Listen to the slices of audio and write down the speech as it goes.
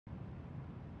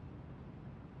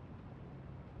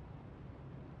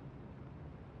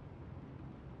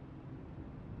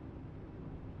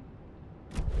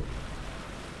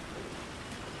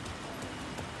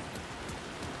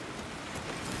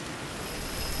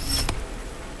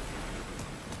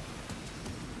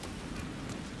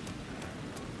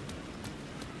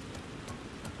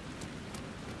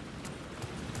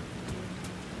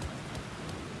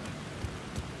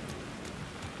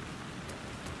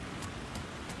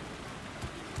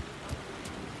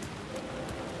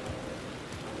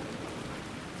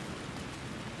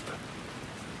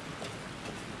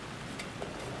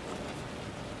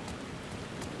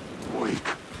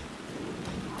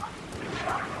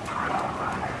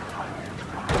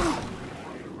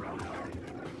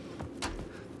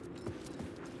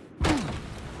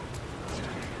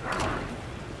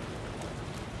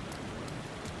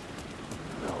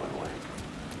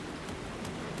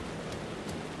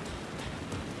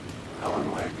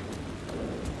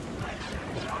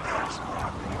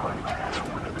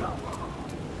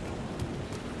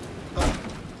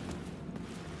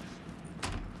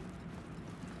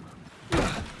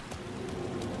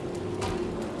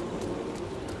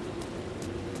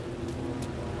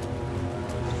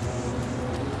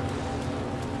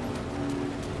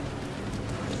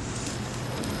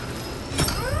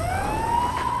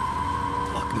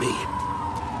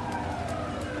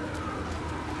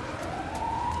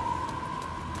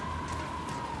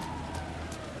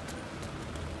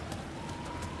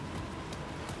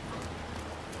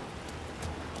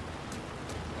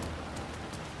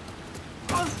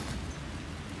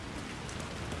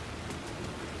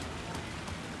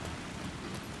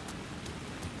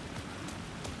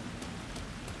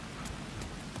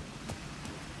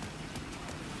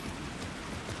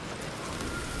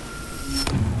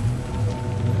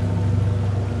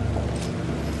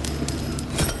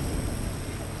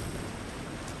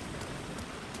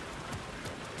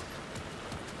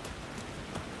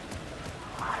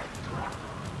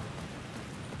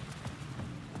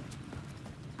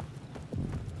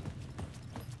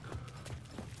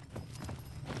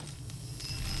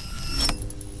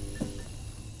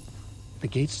The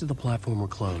gates to the platform were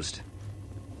closed.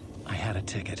 I had a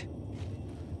ticket.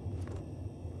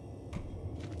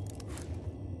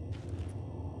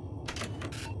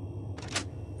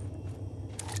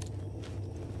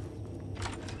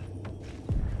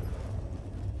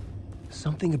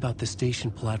 Something about the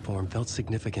station platform felt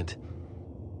significant.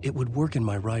 It would work in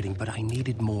my writing, but I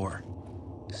needed more.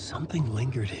 Something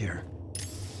lingered here.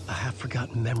 A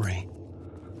half-forgotten memory.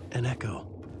 An echo.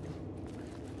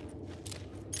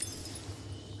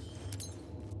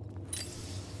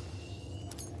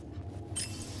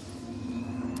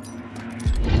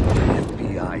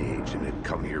 Agent had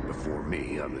come here before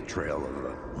me on the trail of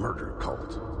a murder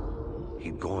cult.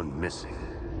 He'd gone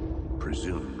missing,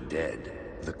 presumed dead.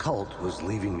 The cult was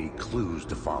leaving me clues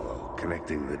to follow,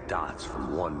 connecting the dots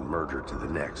from one murder to the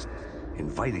next,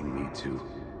 inviting me to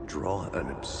draw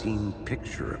an obscene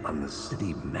picture on the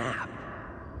city map.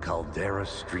 Caldera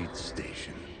Street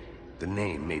Station. The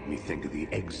name made me think of the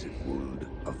exit wound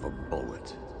of a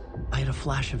bullet. I had a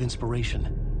flash of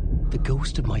inspiration. The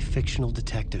ghost of my fictional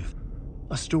detective.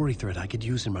 A story thread I could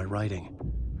use in my writing.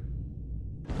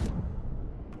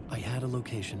 I had a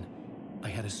location. I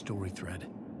had a story thread.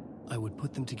 I would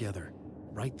put them together,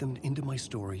 write them into my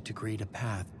story to create a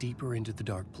path deeper into the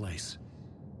dark place.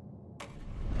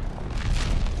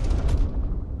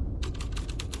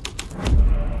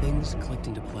 Things clicked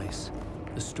into place.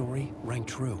 The story rang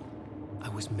true. I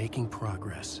was making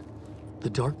progress. The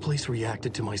dark place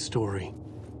reacted to my story.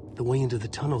 The way into the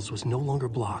tunnels was no longer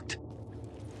blocked.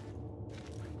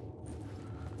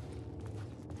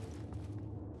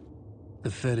 The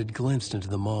Fed had glimpsed into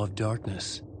the maw of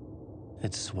darkness.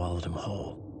 It swallowed him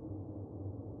whole.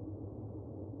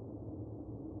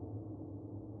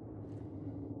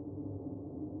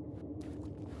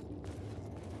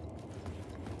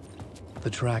 The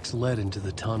tracks led into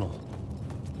the tunnel.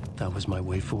 That was my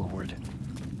way forward.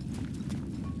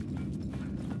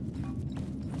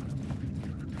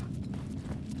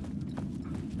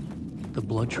 The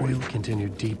blood trail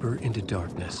continued deeper into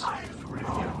darkness.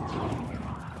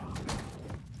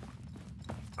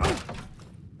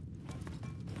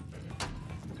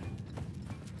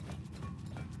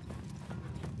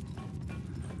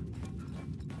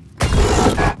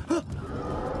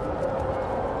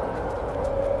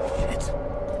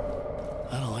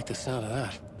 The sound of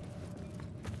that.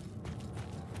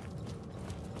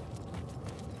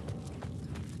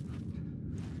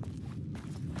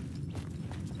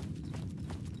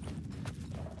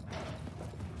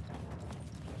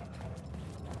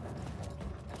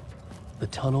 The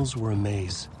tunnels were a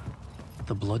maze.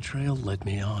 The blood trail led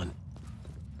me on.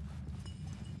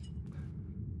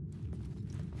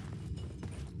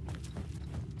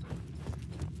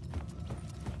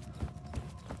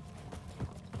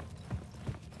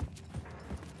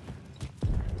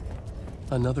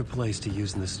 Another place to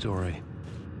use in the story.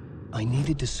 I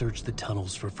needed to search the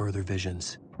tunnels for further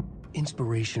visions.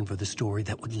 Inspiration for the story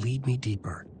that would lead me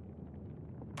deeper.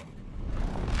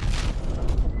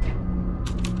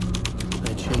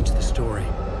 I changed the story,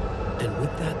 and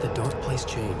with that, the dark place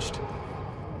changed.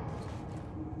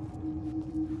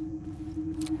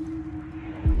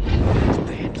 It's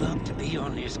bad luck to be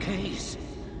on this case.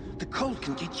 The cult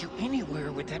can get you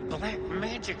anywhere with that black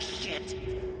magic shit.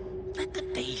 Let the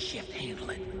day shift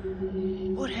handle it.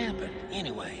 What happened,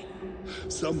 anyway?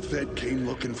 Some Fed came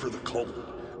looking for the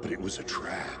cult, but it was a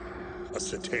trap. A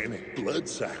satanic blood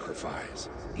sacrifice.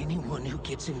 Anyone who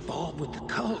gets involved with the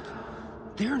cult,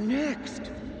 they're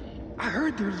next. I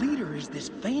heard their leader is this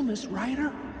famous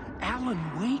writer, Alan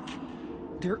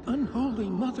Wake. Their unholy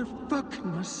motherfucking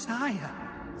messiah.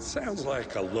 Sounds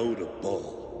like a load of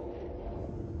bull.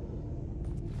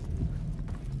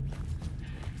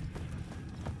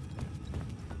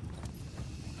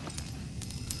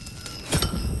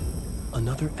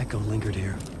 Another echo lingered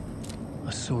here.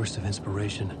 A source of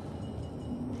inspiration.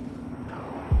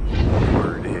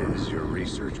 Word is your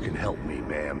research can help me,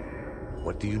 ma'am.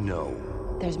 What do you know?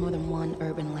 There's more than one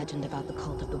urban legend about the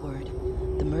Cult of the Word.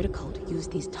 The murder cult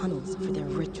used these tunnels for their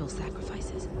ritual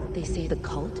sacrifices. They say the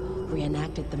cult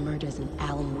reenacted the murders in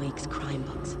Alan Wake's crime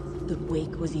books. That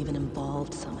Wake was even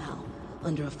involved somehow,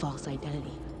 under a false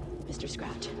identity. Mr.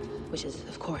 Scratch, which is,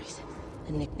 of course,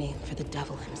 a nickname for the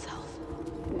devil himself.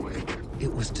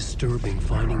 It was disturbing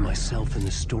finding myself in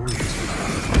the story this week.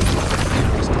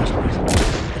 I was desperate,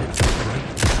 and it felt right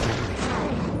in the story.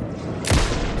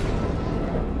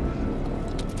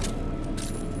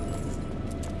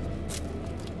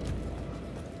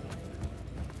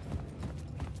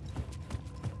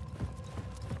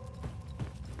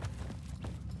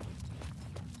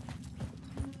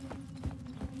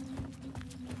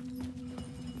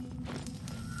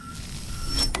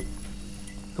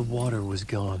 The water was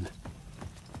gone.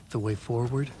 The way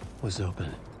forward was open.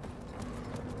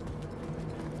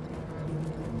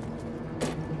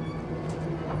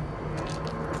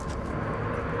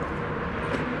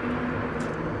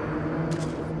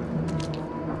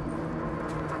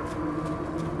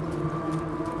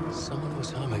 Someone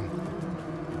was humming.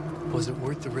 Was it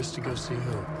worth the risk to go see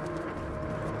who?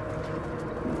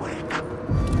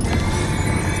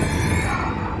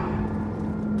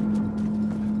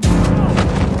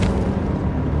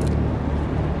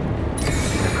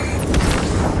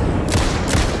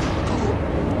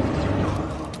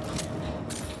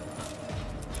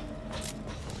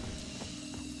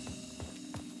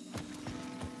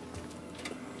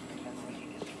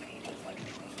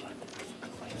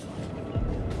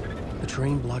 The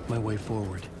train blocked my way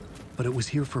forward, but it was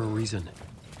here for a reason.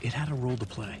 It had a role to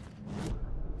play.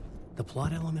 The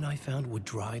plot element I found would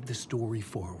drive the story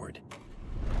forward.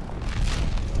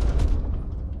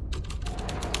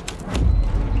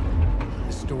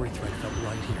 The story thread felt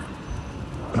right here.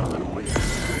 Come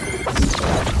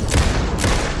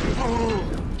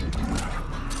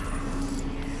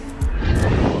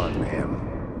on,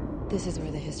 ma'am. This is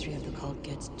where the history of the cult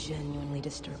gets genuinely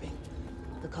disturbing.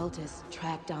 The cultists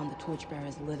tracked down the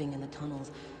torchbearers living in the tunnels.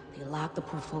 They locked the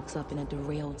poor folks up in a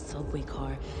derailed subway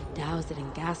car, doused it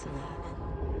in gasoline,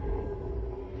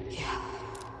 and... yeah.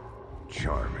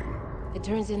 Charming. It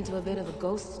turns into a bit of a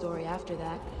ghost story after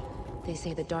that. They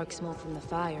say the dark smoke from the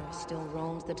fire still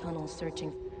roams the tunnels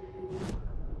searching...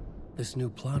 This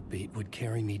new plot beat would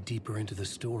carry me deeper into the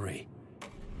story.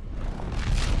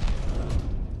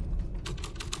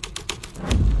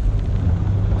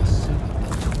 A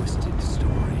simple, twisted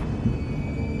story.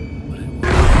 But it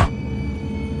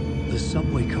was... The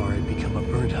subway car had become a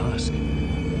burnt husk.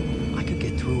 I could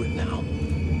get through it now.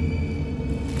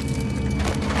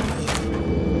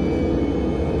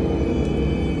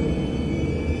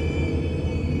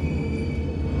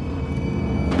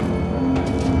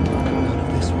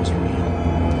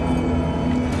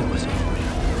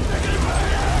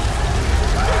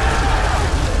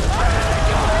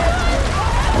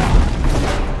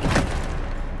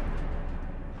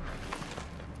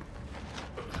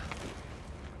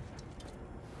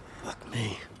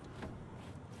 Me.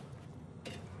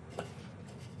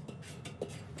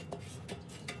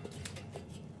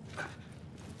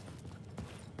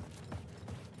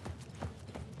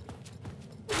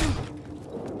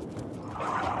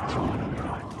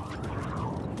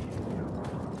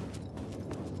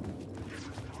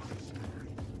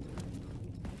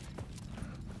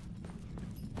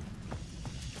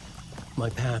 My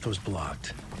path was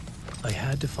blocked. I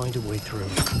had to find a way through.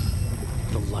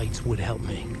 The lights would help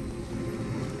me.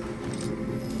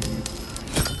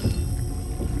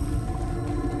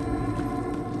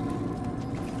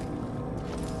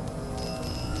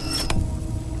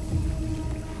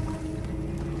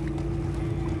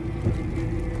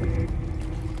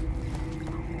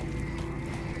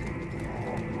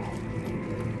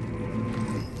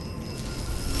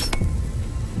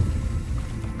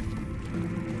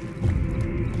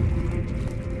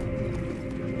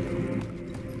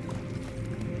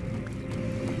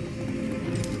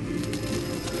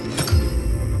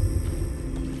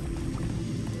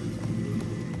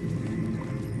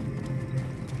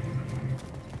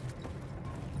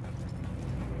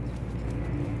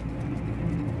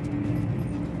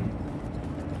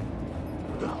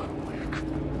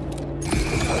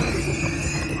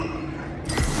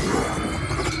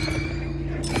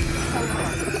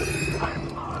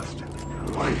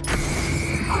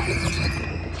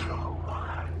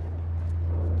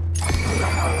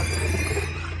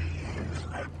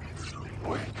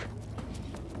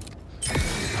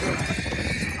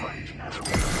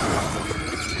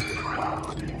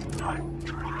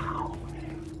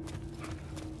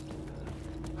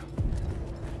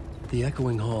 The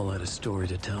echoing hall had a story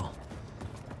to tell.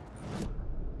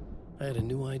 I had a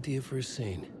new idea for a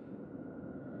scene.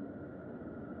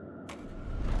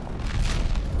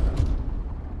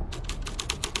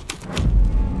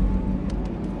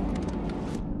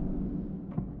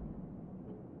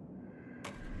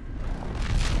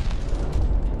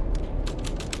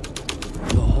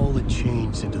 The hall had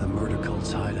changed into the murder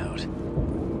cult's hideout.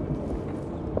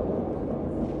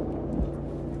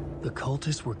 The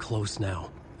cultists were close now,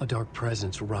 a dark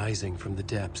presence rising from the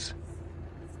depths.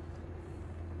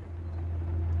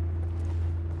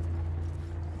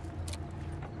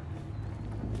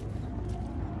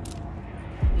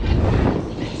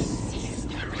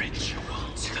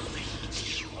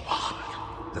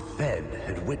 The Fed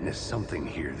had witnessed something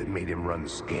here that made him run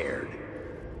scared.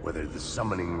 Whether the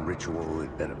summoning ritual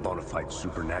had been a bona fide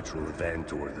supernatural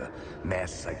event or the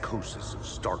mass psychosis of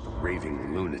stark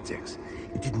raving lunatics,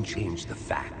 it didn't change the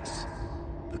facts.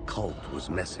 The cult was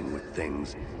messing with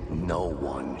things no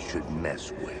one should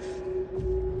mess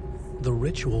with. The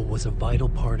ritual was a vital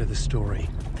part of the story,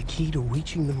 the key to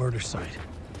reaching the murder site.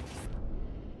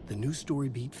 The new story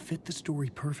beat fit the story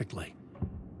perfectly.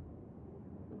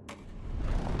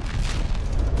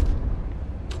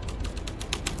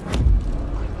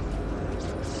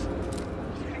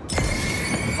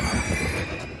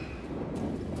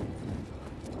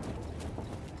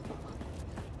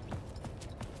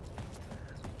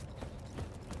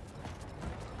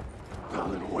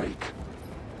 Alan Wake.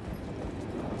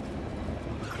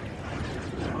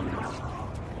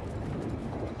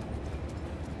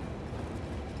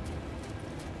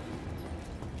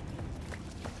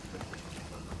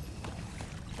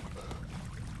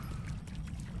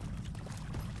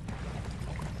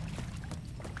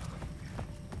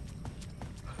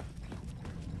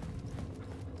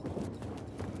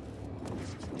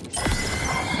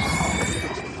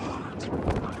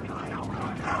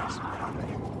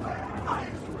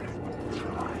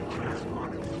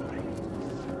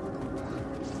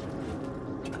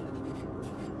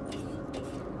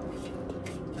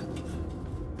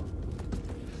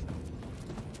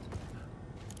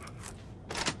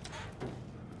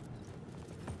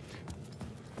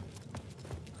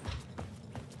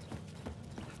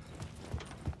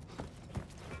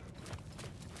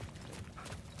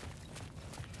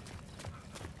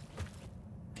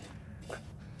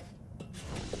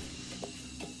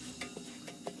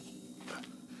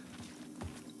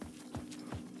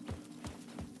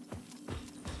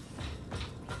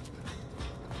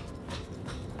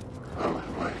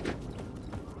 Alan Wake.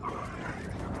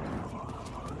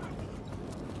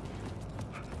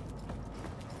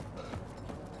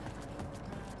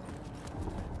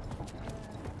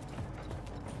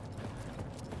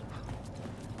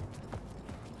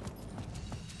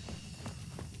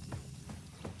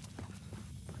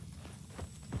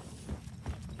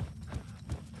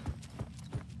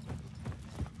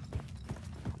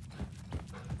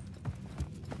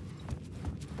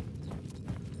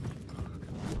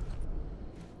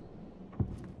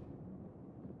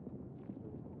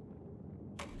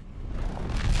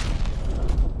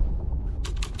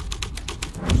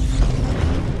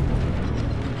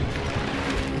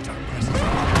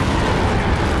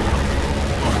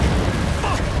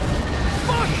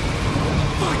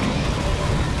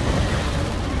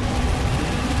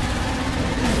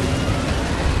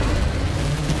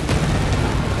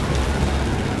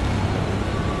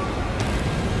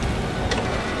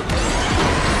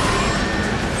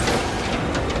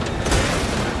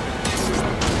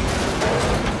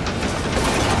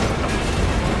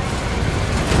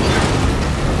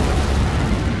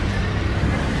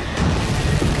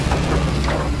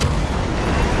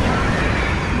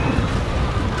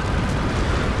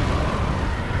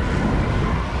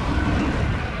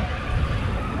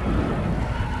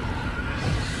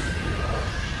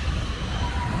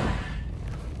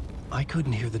 I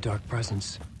couldn't hear the dark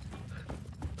presence.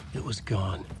 It was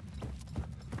gone.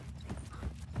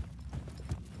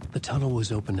 The tunnel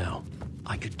was open now.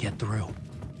 I could get through.